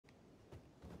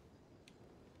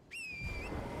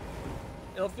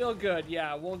It'll feel good.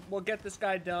 Yeah, we'll get this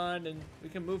guy done, and we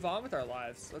can move on with our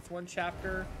lives. That's one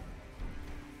chapter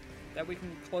that we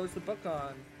can close the book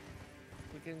on.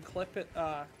 We can clip it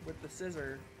with the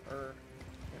scissor, or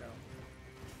you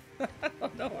know, I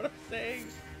don't know what I'm saying.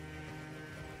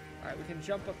 All right, we can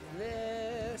jump up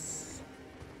this.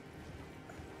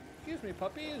 Excuse me,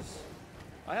 puppies.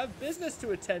 I have business to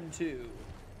attend to.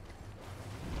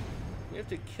 We have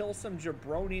to kill some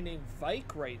jabroni named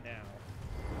Vyke right now.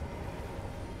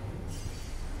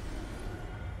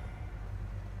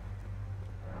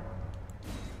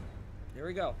 Here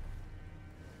we go.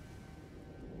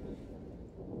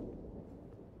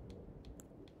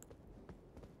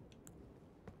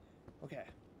 Okay.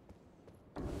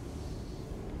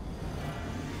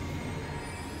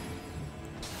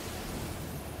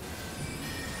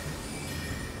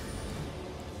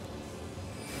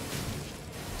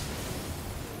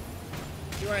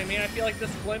 See what I mean? I feel like this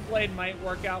flint blade might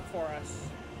work out for us.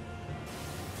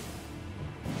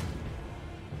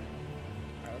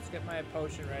 Alright, let's get my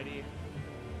potion ready.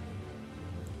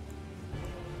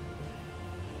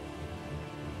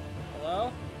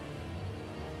 Hello?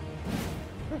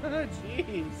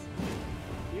 Jeez.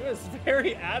 He was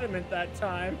very adamant that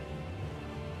time.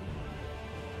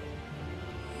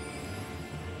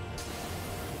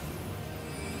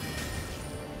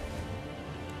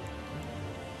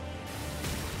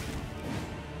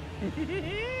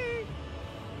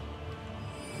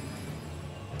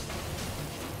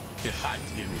 Get hyped,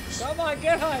 heroes. Come on,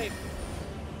 get hyped.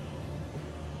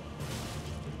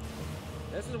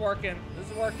 This is working. This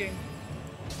is working.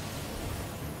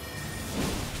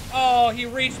 Oh, he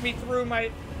reached me through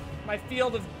my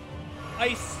field of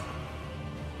ice.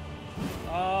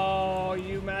 Oh,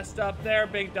 you messed up there,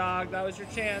 big dog. That was your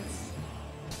chance.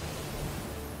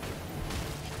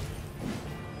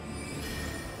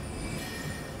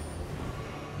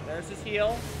 There's his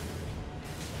heal.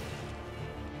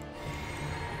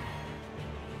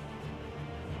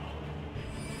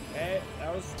 Okay,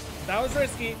 that was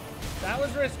risky. That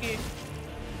was risky.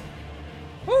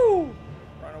 Whoo!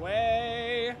 Run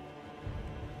away.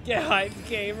 Get hyped,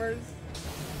 gamers.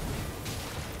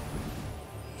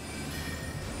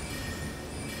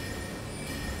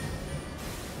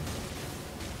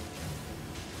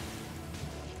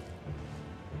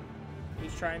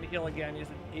 He's trying to heal again. He's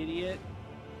an idiot.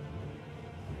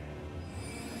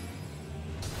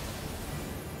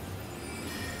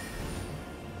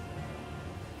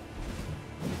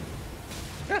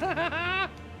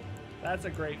 That's a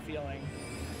great feeling.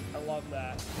 I love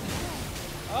that.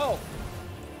 Oh!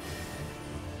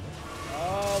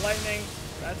 Oh, lightning.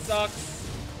 That sucks.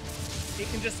 He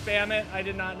can just spam it. I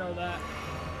did not know that.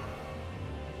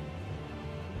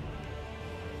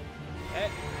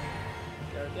 Okay.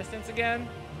 Go distance again.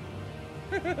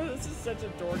 This is such a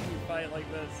dorky fight like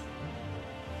this.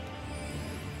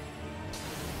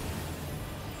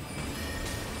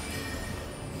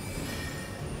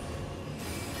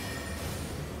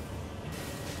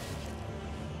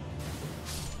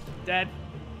 Dead.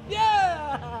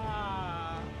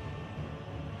 Yeah!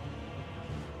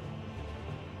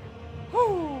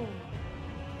 Whoo!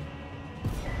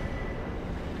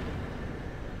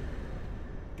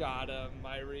 Got him,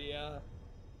 Myria.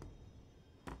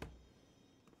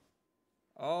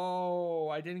 Oh,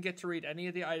 I didn't get to read any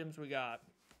of the items we got.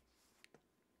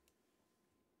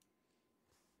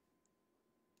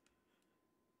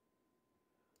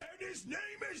 And his name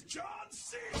is John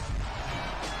C.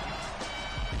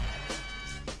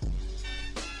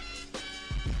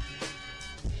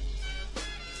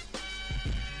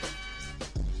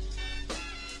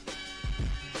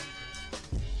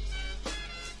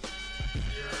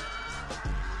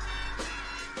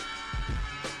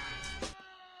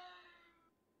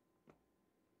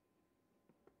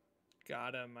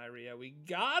 Got him, Myria. We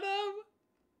got him!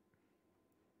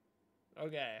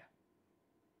 Okay.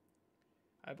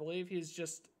 I believe he's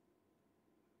just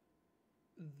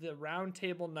the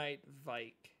Roundtable Knight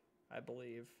Vyke, I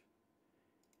believe.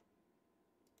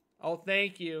 Oh,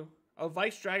 thank you. Oh,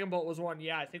 Vyke's Dragon Bolt was one.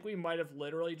 Yeah, I think we might have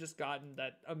literally just gotten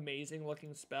that amazing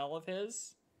looking spell of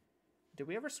his. Did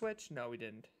we ever switch? No, we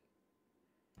didn't.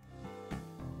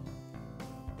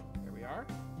 Here we are.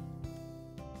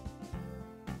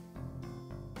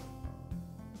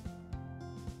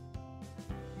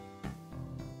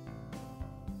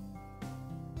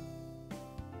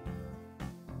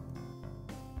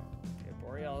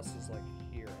 Borealis is like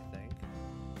here, I think.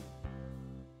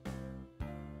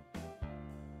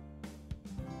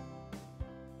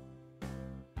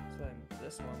 So then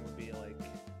this one would be like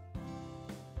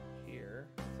here,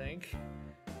 I think.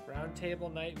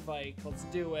 Roundtable Knight Vyke, let's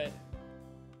do it.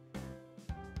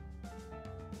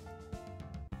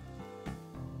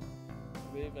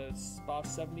 believe it's spot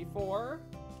 74.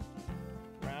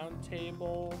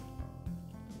 Roundtable,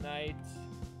 Knight,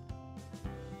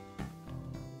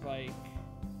 Vyke.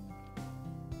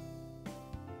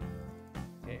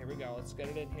 Okay, here we go. Let's get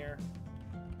it in here.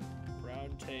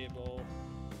 Roundtable,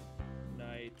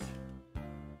 Knight,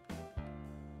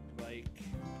 Vyke.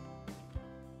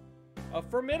 A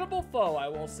formidable foe, I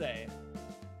will say.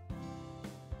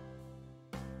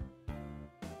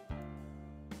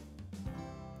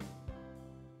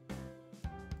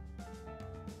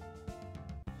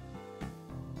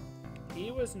 He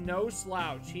was no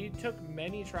slouch. He took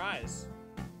many tries.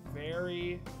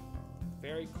 Very,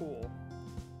 very cool.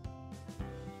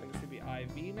 So this would be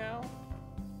IV now.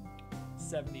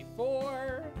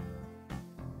 74.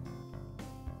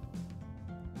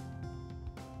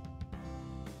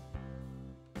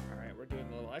 Alright, we're doing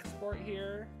a little export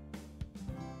here.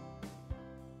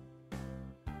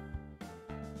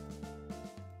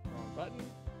 Wrong button.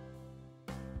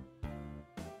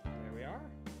 There we are.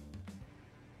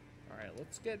 Alright,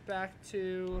 let's get back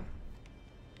to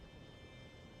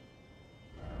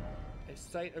a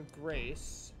site of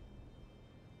grace.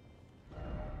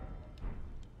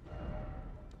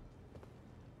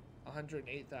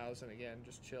 $108,000 again,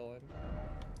 just chilling.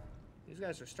 These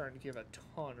guys are starting to give a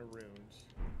ton of runes.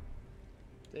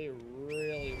 They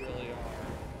really, really are.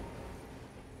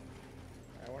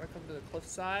 I want to come to the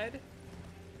cliffside.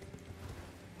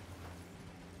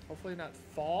 Hopefully not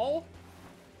fall.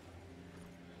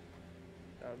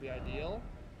 That would be ideal.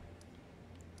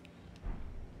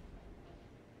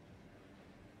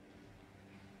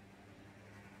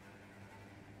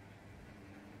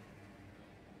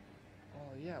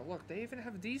 Oh yeah, look, they even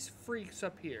have these freaks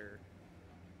up here.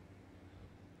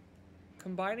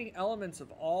 Combining elements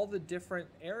of all the different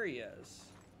areas.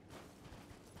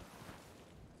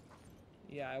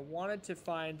 Yeah, I wanted to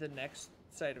find the next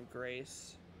site of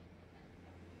grace.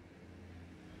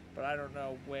 But I don't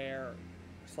know where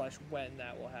 / when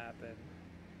that will happen.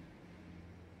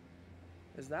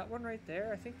 Is that one right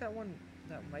there? I think that one,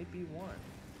 that might be one.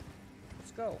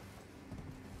 Let's go.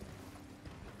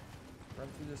 Run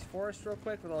through this forest real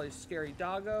quick with all these scary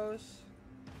doggos.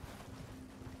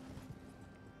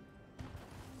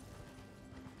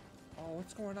 Oh,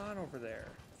 what's going on over there?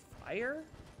 Fire?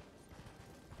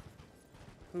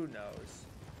 Who knows?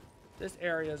 This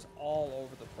area is all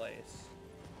over the place.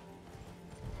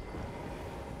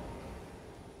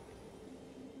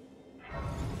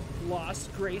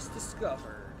 Lost Grace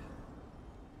discovered.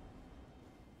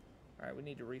 Alright, we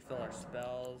need to refill our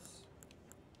spells.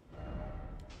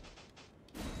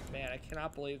 Man, I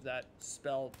cannot believe that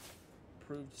spell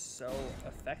proved so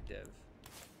effective.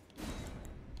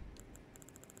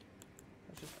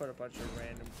 Let's just put a bunch of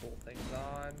random cool things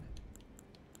on.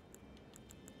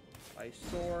 Ice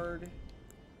sword.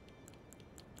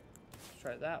 Let's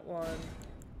try that one.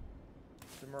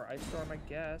 Some more ice storm, I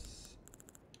guess.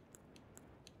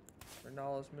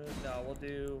 Renala's moon. No, we'll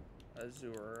do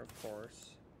Azure, of course.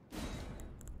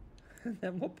 And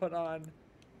then we'll put on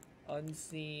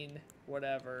unseen,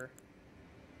 whatever.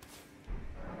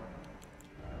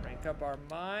 Rank up our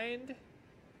mind.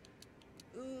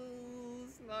 Ooh,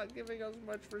 it's not giving us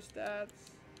much for stats.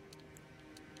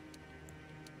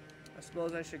 I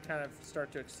suppose I should kind of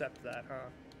start to accept that, huh?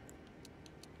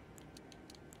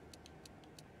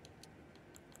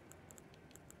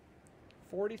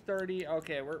 $40, $30.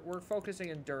 Okay, we're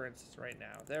focusing endurance right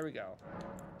now. There we go.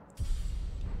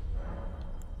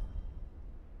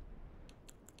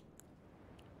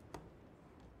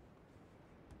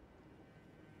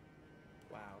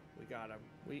 Wow, we got him.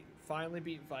 We finally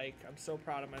beat Vyke. I'm so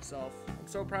proud of myself. I'm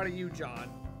so proud of you,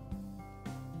 John.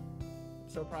 I'm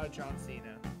so proud of John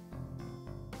Cena.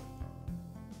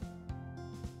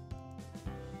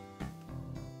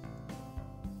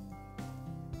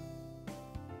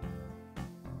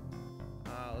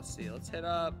 Let's see. Let's hit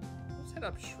up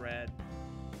Shred.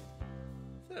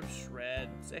 Let's hit up Shred.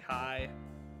 Say hi.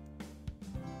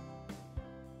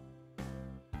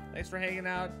 Thanks for hanging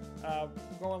out. I'm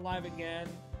going live again.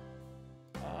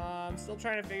 I'm still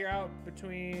trying to figure out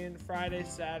between Friday,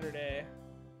 Saturday,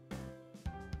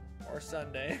 or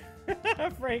Sunday,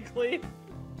 frankly.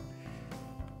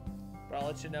 But I'll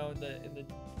let you know in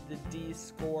the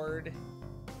Discord.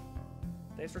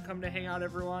 Thanks for coming to hang out,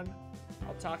 everyone.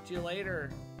 I'll talk to you later.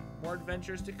 More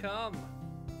adventures to come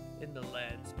in the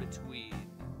lands between.